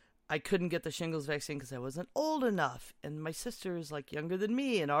I couldn't get the shingles vaccine because I wasn't old enough, and my sister is like younger than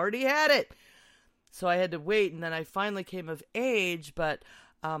me and already had it, so I had to wait. And then I finally came of age, but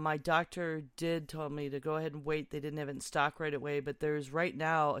my doctor did tell me to go ahead and wait. They didn't have it in stock right away, but there's right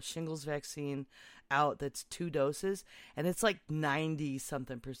now a shingles vaccine out that's 2 doses, and it's like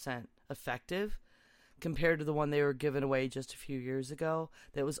 90-something% effective compared to the one they were giving away just a few years ago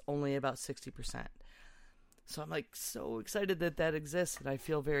that was only about 60%. So I'm like so excited that exists, and I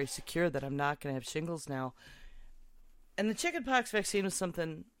feel very secure that I'm not going to have shingles now. And the chickenpox vaccine was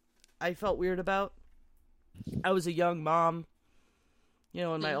something I felt weird about. I was a young mom,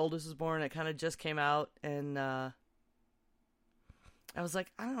 when my oldest was born. It kind of just came out, and I was like,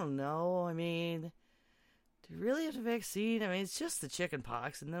 I don't know. I mean, do you really have the vaccine? I mean, it's just the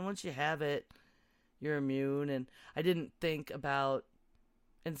chickenpox, and then once you have it, you're immune. And I didn't think about,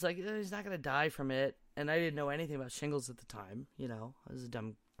 and it's like, he's not going to die from it. And I didn't know anything about shingles at the time, I was a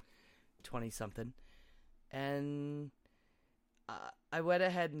dumb 20-something. And I went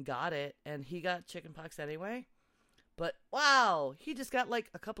ahead and got it, and he got chickenpox anyway. But, wow, he just got, like,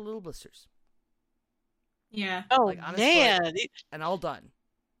 a couple little blisters. Yeah. Oh, like, man. And all done.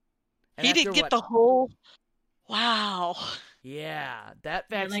 And he didn't get the whole... Wow. Yeah, that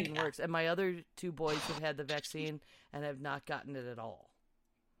vaccine works. And my other 2 boys have had the vaccine and have not gotten it at all.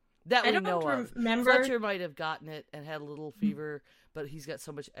 That we know of. Fletcher might have gotten it and had a little fever, but he's got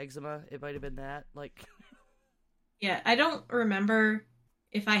so much eczema, it might have been that. Yeah, I don't remember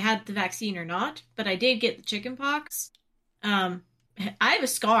if I had the vaccine or not, but I did get the chickenpox. I have a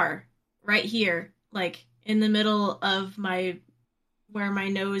scar right here, like in the middle of where my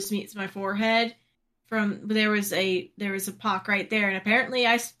nose meets my forehead. There was a pock right there, and apparently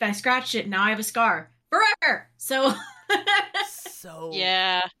I scratched it, and now I have a scar forever. So. So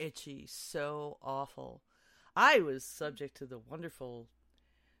yeah, itchy, so awful. I was subject to the wonderful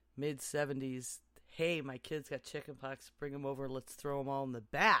mid-70s, hey, my kids got chickenpox, bring them over, let's throw them all in the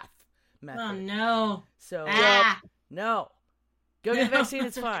bath method. Oh, no. So, no. Go get the vaccine,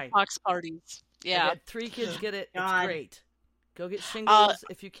 it's fine. Chickenpox parties. Yeah. I had 3 kids get it, it's great. Go get shingles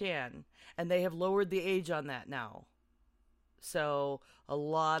if you can. And they have lowered the age on that now. So a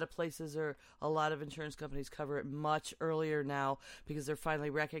lot of places a lot of insurance companies cover it much earlier now because they're finally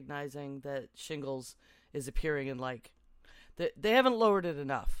recognizing that shingles is appearing in they haven't lowered it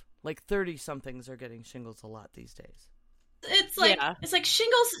enough. Like 30-somethings are getting shingles a lot these days. It's like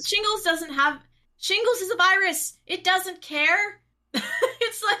shingles doesn't have, shingles is a virus. It doesn't care.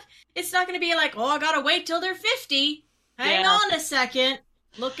 It's like, it's not going to be like, oh, I got to wait till they're 50. Hang on a second.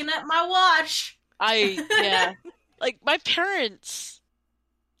 Looking at my watch. Like, my parents,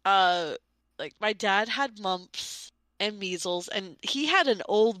 like, my dad had mumps and measles, and he had an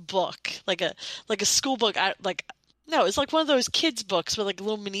old book, like a school book, no, it's like one of those kids' books with, like,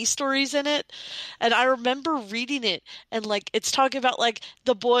 little mini stories in it, and I remember reading it, and, like, it's talking about, like,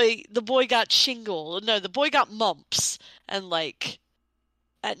 the boy got the boy got mumps, and, like,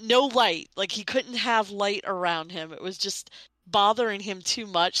 at no light, like, he couldn't have light around him, it was just bothering him too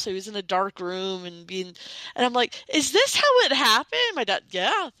much, so he was in a dark room and I'm like, is this how it happened? My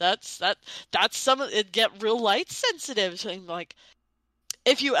dad, that's some of it, get real light sensitive. So I'm like,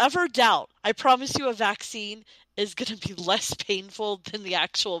 if you ever doubt, I promise you a vaccine is going to be less painful than the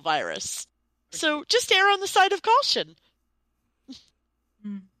actual virus. So just err on the side of caution.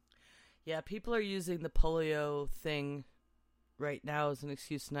 Yeah, people are using the polio thing right now as an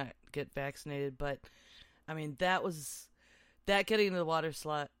excuse to not get vaccinated, but I mean, that getting into the water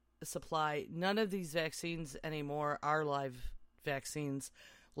supply, none of these vaccines anymore are live vaccines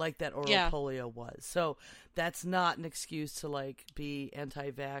like that oral polio was. So that's not an excuse to, like, be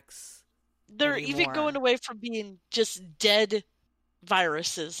anti-vax. They're even going away from being just dead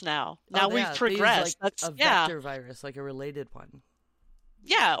viruses now. Now we've progressed. That's a vector virus, like a related one.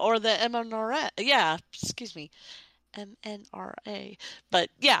 Yeah, or the mRNA. Yeah, excuse me. mRNA. But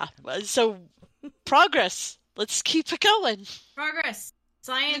yeah, so progress. Let's keep it going. Progress.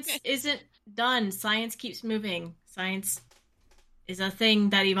 Science isn't done. Science keeps moving. Science is a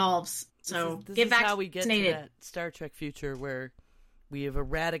thing that evolves. So this get is vaccinated. How we get to that Star Trek future where we have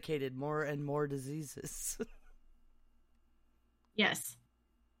eradicated more and more diseases. Yes.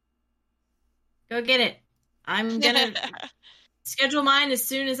 Go get it. I'm gonna schedule mine as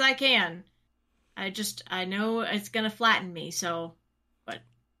soon as I can. I know it's gonna flatten me, but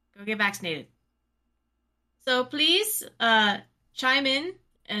go get vaccinated. So please, chime in,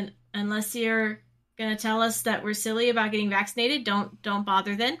 and unless you're gonna tell us that we're silly about getting vaccinated, don't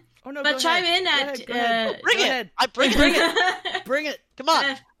bother then. Oh no! But chime in bring it. I bring it. Bring it. Come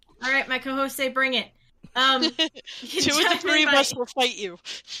on. All right, my co-hosts say bring it. 2 of the 3 of us will fight you.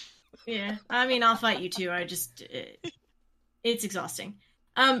 Yeah, I mean, I'll fight you too. It's exhausting.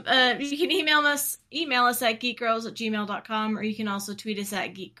 You can email us at geekgirls@gmail.com, or you can also tweet us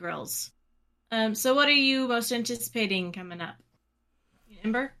at geekgirls. So what are you most anticipating coming up,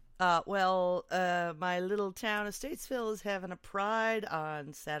 Ember? Well, my little town of Statesville is having a pride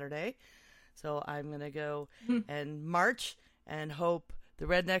on Saturday, so I'm going to go and march and hope the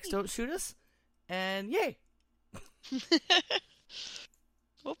rednecks don't shoot us, and yay!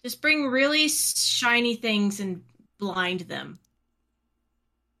 Just bring really shiny things and blind them.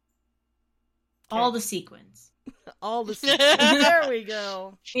 Okay. All the sequins. All the sequins. There we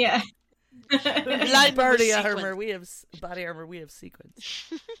go. Yeah. Body armor. We have sequins.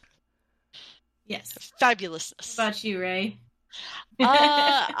 Yes. Fabulousness. What about you, Ray?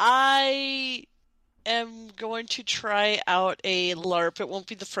 I am going to try out a LARP. It won't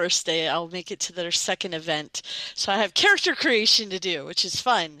be the first day. I'll make it to their second event. So I have character creation to do, which is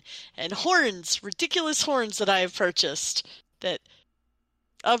fun. And horns, ridiculous horns that I have purchased. That,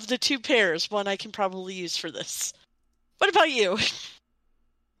 of the 2 pairs, one I can probably use for this. What about you?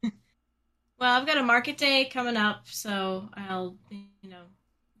 Well, I've got a market day coming up, so I'll,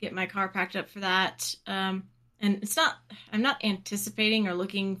 get my car packed up for that. And I'm not anticipating or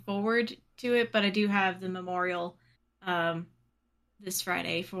looking forward to it, but I do have the memorial this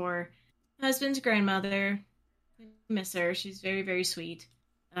Friday for my husband's grandmother. I miss her. She's very, very sweet.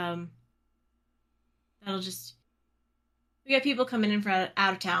 We got people coming in from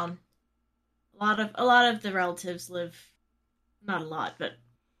out of town. A lot of the relatives live, not a lot, but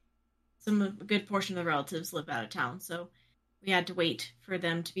a good portion of the relatives live out of town, so we had to wait for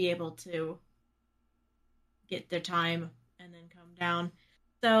them to be able to get their time and then come down.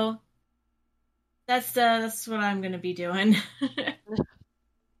 So that's what I'm going to be doing.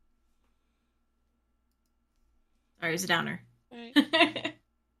 Sorry, it's a downer. Right.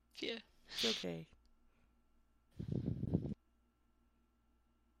 Yeah. It's okay.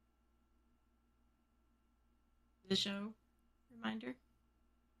 The show reminder.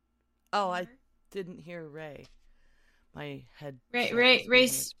 Oh, I didn't hear Ray. My head.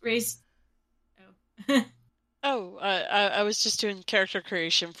 Ray's. Oh. I was just doing character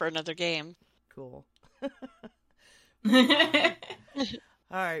creation for another game. Cool.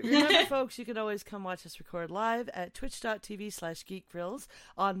 All right. Remember, folks, you can always come watch us record live at twitch.tv/geekgrills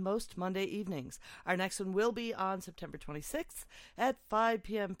on most Monday evenings. Our next one will be on September 26th at 5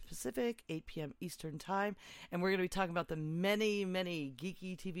 p.m. Pacific, 8 p.m. Eastern Time. And we're going to be talking about the many, many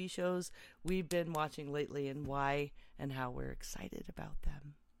geeky TV shows we've been watching lately and why and how we're excited about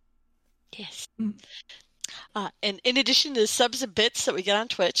them. Yes. And in addition to the subs and bits that we get on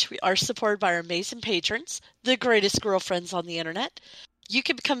Twitch, we are supported by our amazing patrons, the greatest girlfriends on the internet. You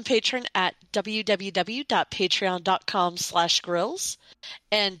can become a patron at www.patreon.com/grills.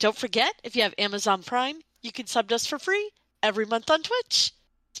 And don't forget, if you have Amazon Prime, you can sub us for free every month on Twitch,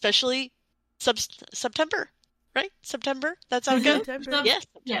 especially September, right? September? That's how it goes? September. Yes,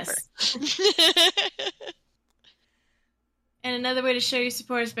 September. Yes. And another way to show your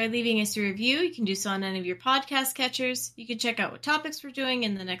support is by leaving us a review. You can do so on any of your podcast catchers. You can check out what topics we're doing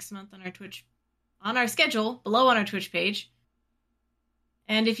in the next month on our Twitch, on our schedule, below on our Twitch page.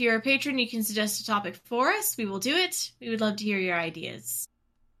 And if you're a patron, you can suggest a topic for us. We will do it. We would love to hear your ideas.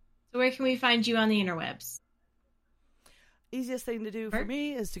 So where can we find you on the interwebs? Easiest thing to do for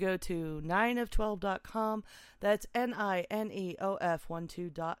me is to go to 9of12.com. That's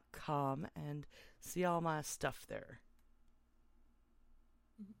NINEOF12.com and see all my stuff there.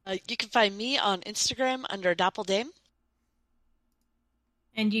 You can find me on Instagram under Dappeldame.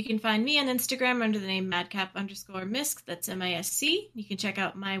 And you can find me on Instagram under the name madcap_misc. That's MISC. You can check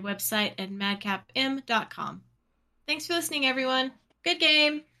out my website at madcapm.com. Thanks for listening, everyone. Good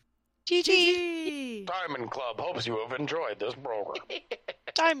game. GG. Diamond Club hopes you have enjoyed this program.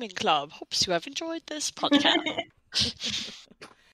 Diamond Club hopes you have enjoyed this podcast.